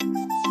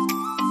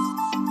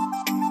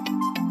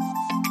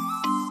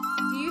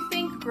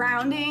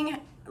grounding,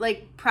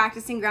 like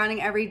practicing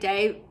grounding every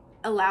day,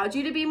 allowed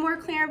you to be more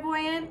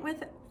clairvoyant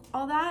with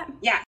all that?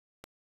 Yeah.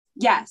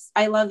 Yes.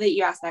 I love that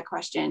you asked that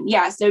question.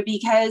 Yeah. So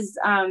because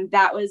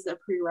that was a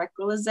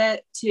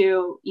prerequisite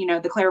to,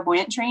 the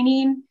clairvoyant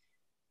training,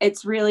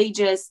 it's really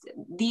just,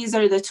 these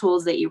are the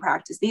tools that you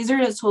practice. These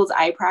are the tools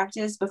I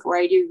practice before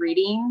I do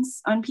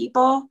readings on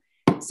people.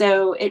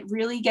 So it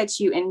really gets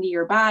you into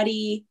your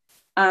body.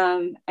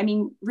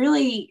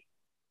 Really,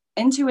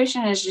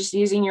 intuition is just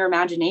using your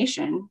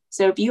imagination.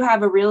 So if you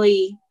have a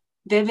really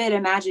vivid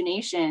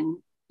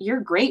imagination, you're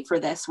great for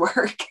this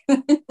work.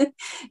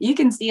 You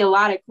can see a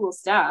lot of cool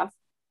stuff.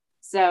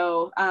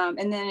 So,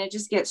 and then it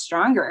just gets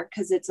stronger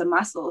because it's a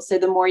muscle. So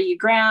the more you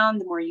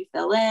ground, the more you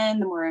fill in,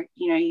 the more,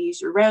 you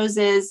use your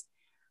roses.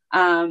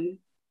 And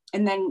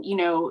then,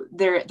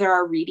 there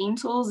are reading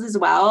tools as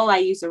well. I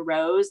use a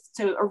rose.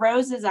 So a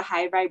rose is a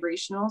high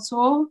vibrational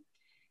tool.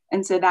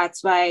 And so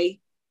that's why,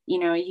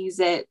 I use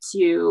it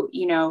to,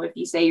 if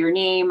you say your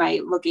name,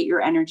 I look at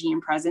your energy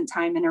and present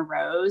time in a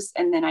rose.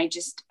 And then I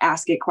just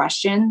ask it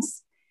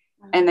questions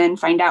and then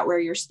find out where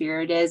your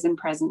spirit is in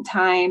present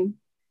time.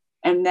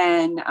 And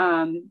then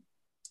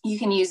you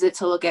can use it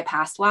to look at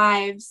past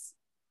lives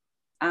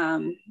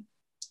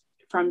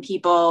from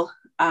people.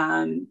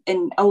 And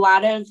a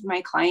lot of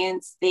my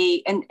clients,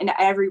 and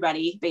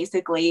everybody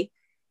basically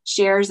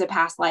shares a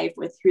past life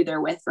with who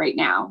they're with right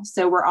now.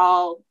 So we're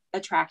all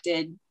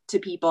attracted to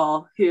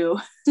people who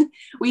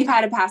we've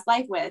had a past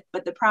life with.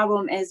 But the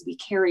problem is we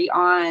carry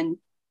on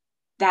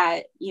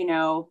that,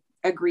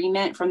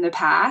 agreement from the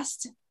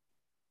past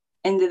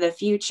into the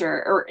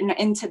future or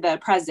into the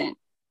present.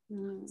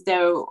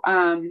 So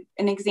an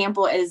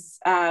example is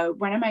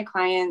one of my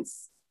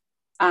clients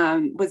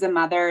was a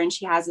mother and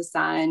she has a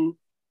son,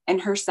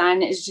 and her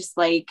son is just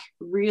like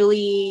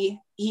really,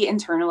 he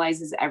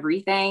internalizes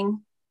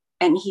everything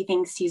and he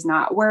thinks he's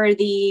not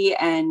worthy,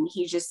 and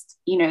he just,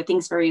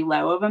 thinks very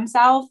low of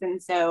himself.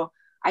 And so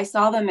I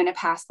saw them in a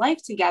past life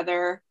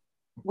together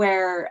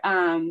where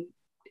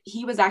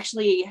he was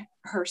actually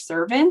her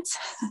servant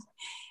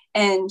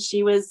and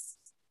she was,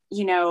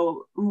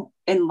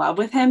 in love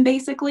with him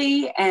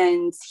basically.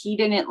 And he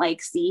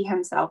didn't see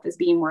himself as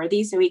being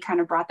worthy. So he kind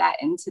of brought that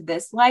into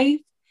this life.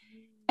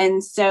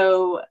 And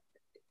so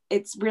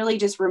it's really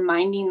just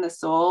reminding the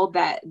soul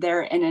that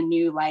they're in a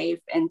new life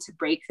and to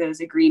break those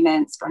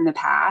agreements from the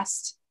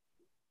past.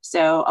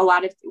 So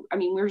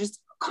we're just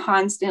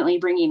constantly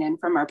bringing in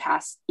from our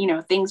past,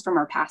 things from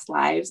our past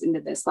lives into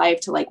this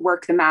life to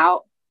work them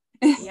out.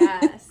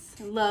 Yes.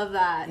 Love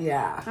that.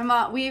 Yeah. My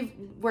mom, we've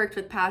worked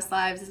with past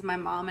lives as my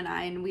mom and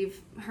I, and we've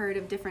heard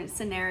of different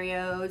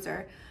scenarios,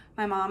 or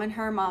my mom and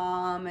her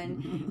mom,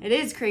 and it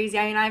is crazy.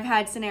 I've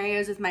had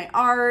scenarios with my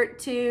art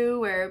too,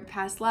 where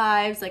past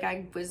lives,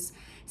 I was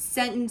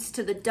sentenced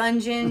to the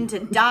dungeon to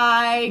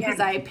die because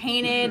I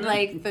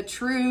painted the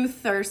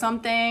truth or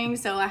something.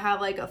 So I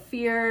have a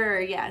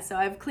fear, so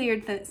I've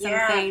cleared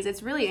some things.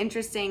 It's really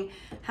interesting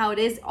how it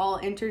is all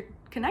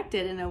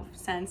interconnected in a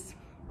sense.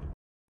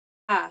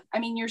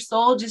 Your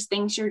soul just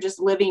thinks you're just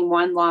living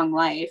one long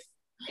life.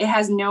 It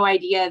has no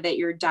idea that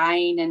you're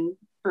dying and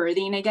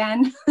birthing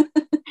again.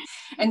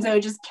 And so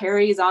it just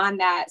carries on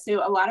that.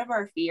 So a lot of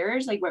our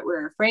fears, what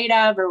we're afraid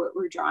of or what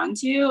we're drawn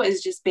to,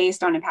 is just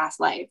based on a past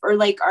life, or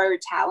our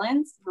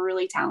talents. If we're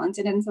really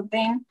talented in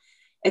something,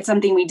 it's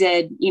something we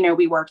did,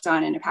 we worked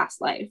on in a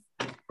past life.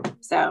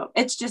 So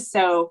it's just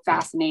so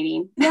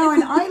fascinating. No,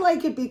 and I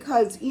like it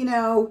because,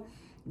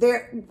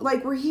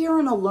 we're here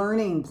on a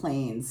learning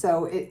plane.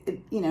 So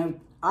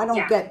I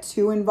don't get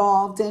too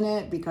involved in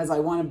it because I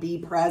want to be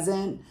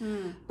present.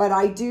 But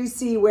I do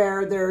see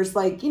where there's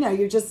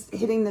you're just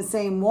hitting the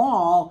same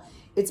wall.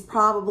 It's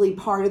probably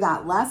part of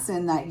that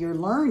lesson that you're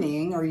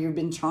learning, or you've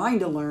been trying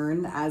to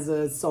learn as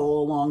a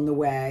soul along the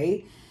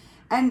way.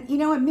 And,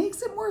 it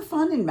makes it more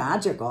fun and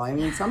magical.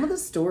 Some of the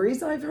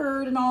stories I've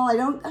heard and all, I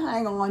don't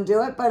hang on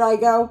to it, but I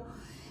go,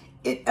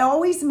 it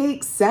always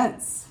makes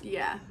sense.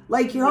 Yeah.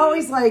 You're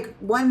always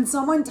when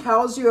someone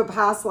tells you a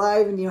past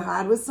life and you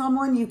had with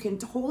someone, you can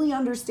totally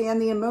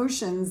understand the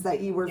emotions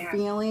that you were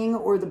feeling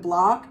or the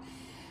block.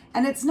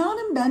 And it's not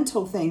a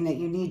mental thing that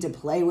you need to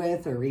play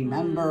with or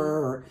remember.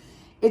 Or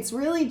it's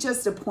really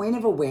just a point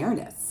of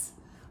awareness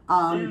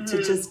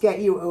to just get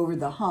you over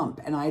the hump.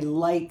 And I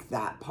like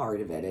that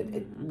part of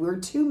it. We're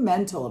too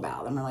mental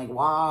about it. We're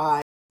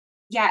why?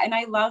 Yeah. And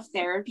I love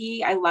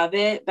therapy. I love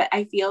it. But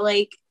I feel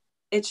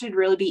it should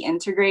really be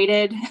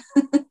integrated,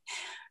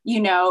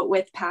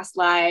 with past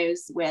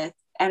lives, with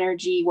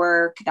energy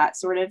work, that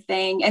sort of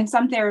thing. And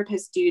some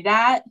therapists do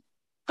that,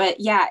 but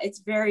yeah, it's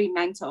very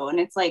mental. And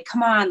it's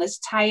come on, let's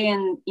tie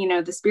in,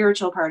 the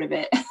spiritual part of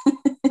it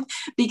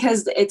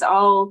because it's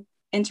all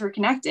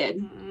interconnected.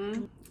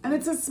 And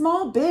it's a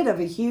small bit of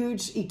a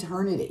huge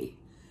eternity.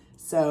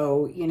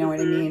 So, what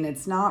I mean?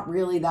 It's not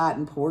really that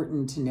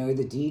important to know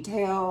the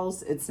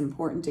details. It's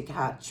important to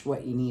catch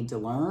what you need to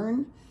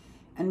learn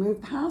and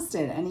move past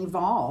it and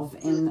evolve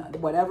in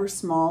whatever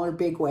small or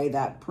big way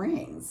that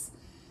brings.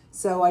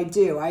 So I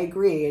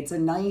agree. It's a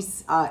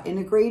nice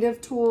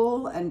integrative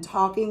tool, and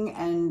talking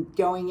and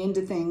going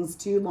into things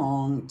too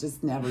long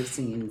just never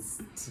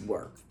seems to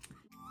work.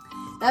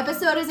 The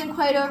episode isn't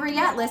quite over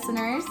yet,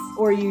 listeners.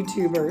 Or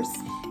YouTubers.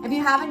 If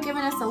you haven't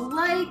given us a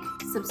like,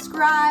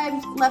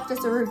 subscribed, left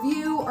us a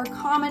review, or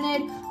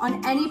commented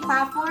on any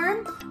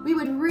platform, we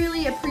would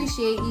really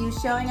appreciate you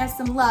showing us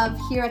some love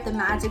here at the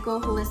Magical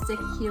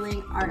Holistic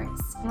Healing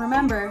Arts. And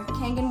remember,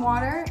 Kangen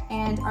water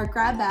and our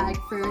grab bag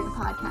for the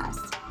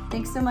podcast.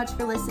 Thanks so much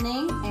for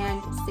listening,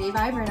 and stay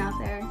vibrant out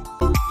there.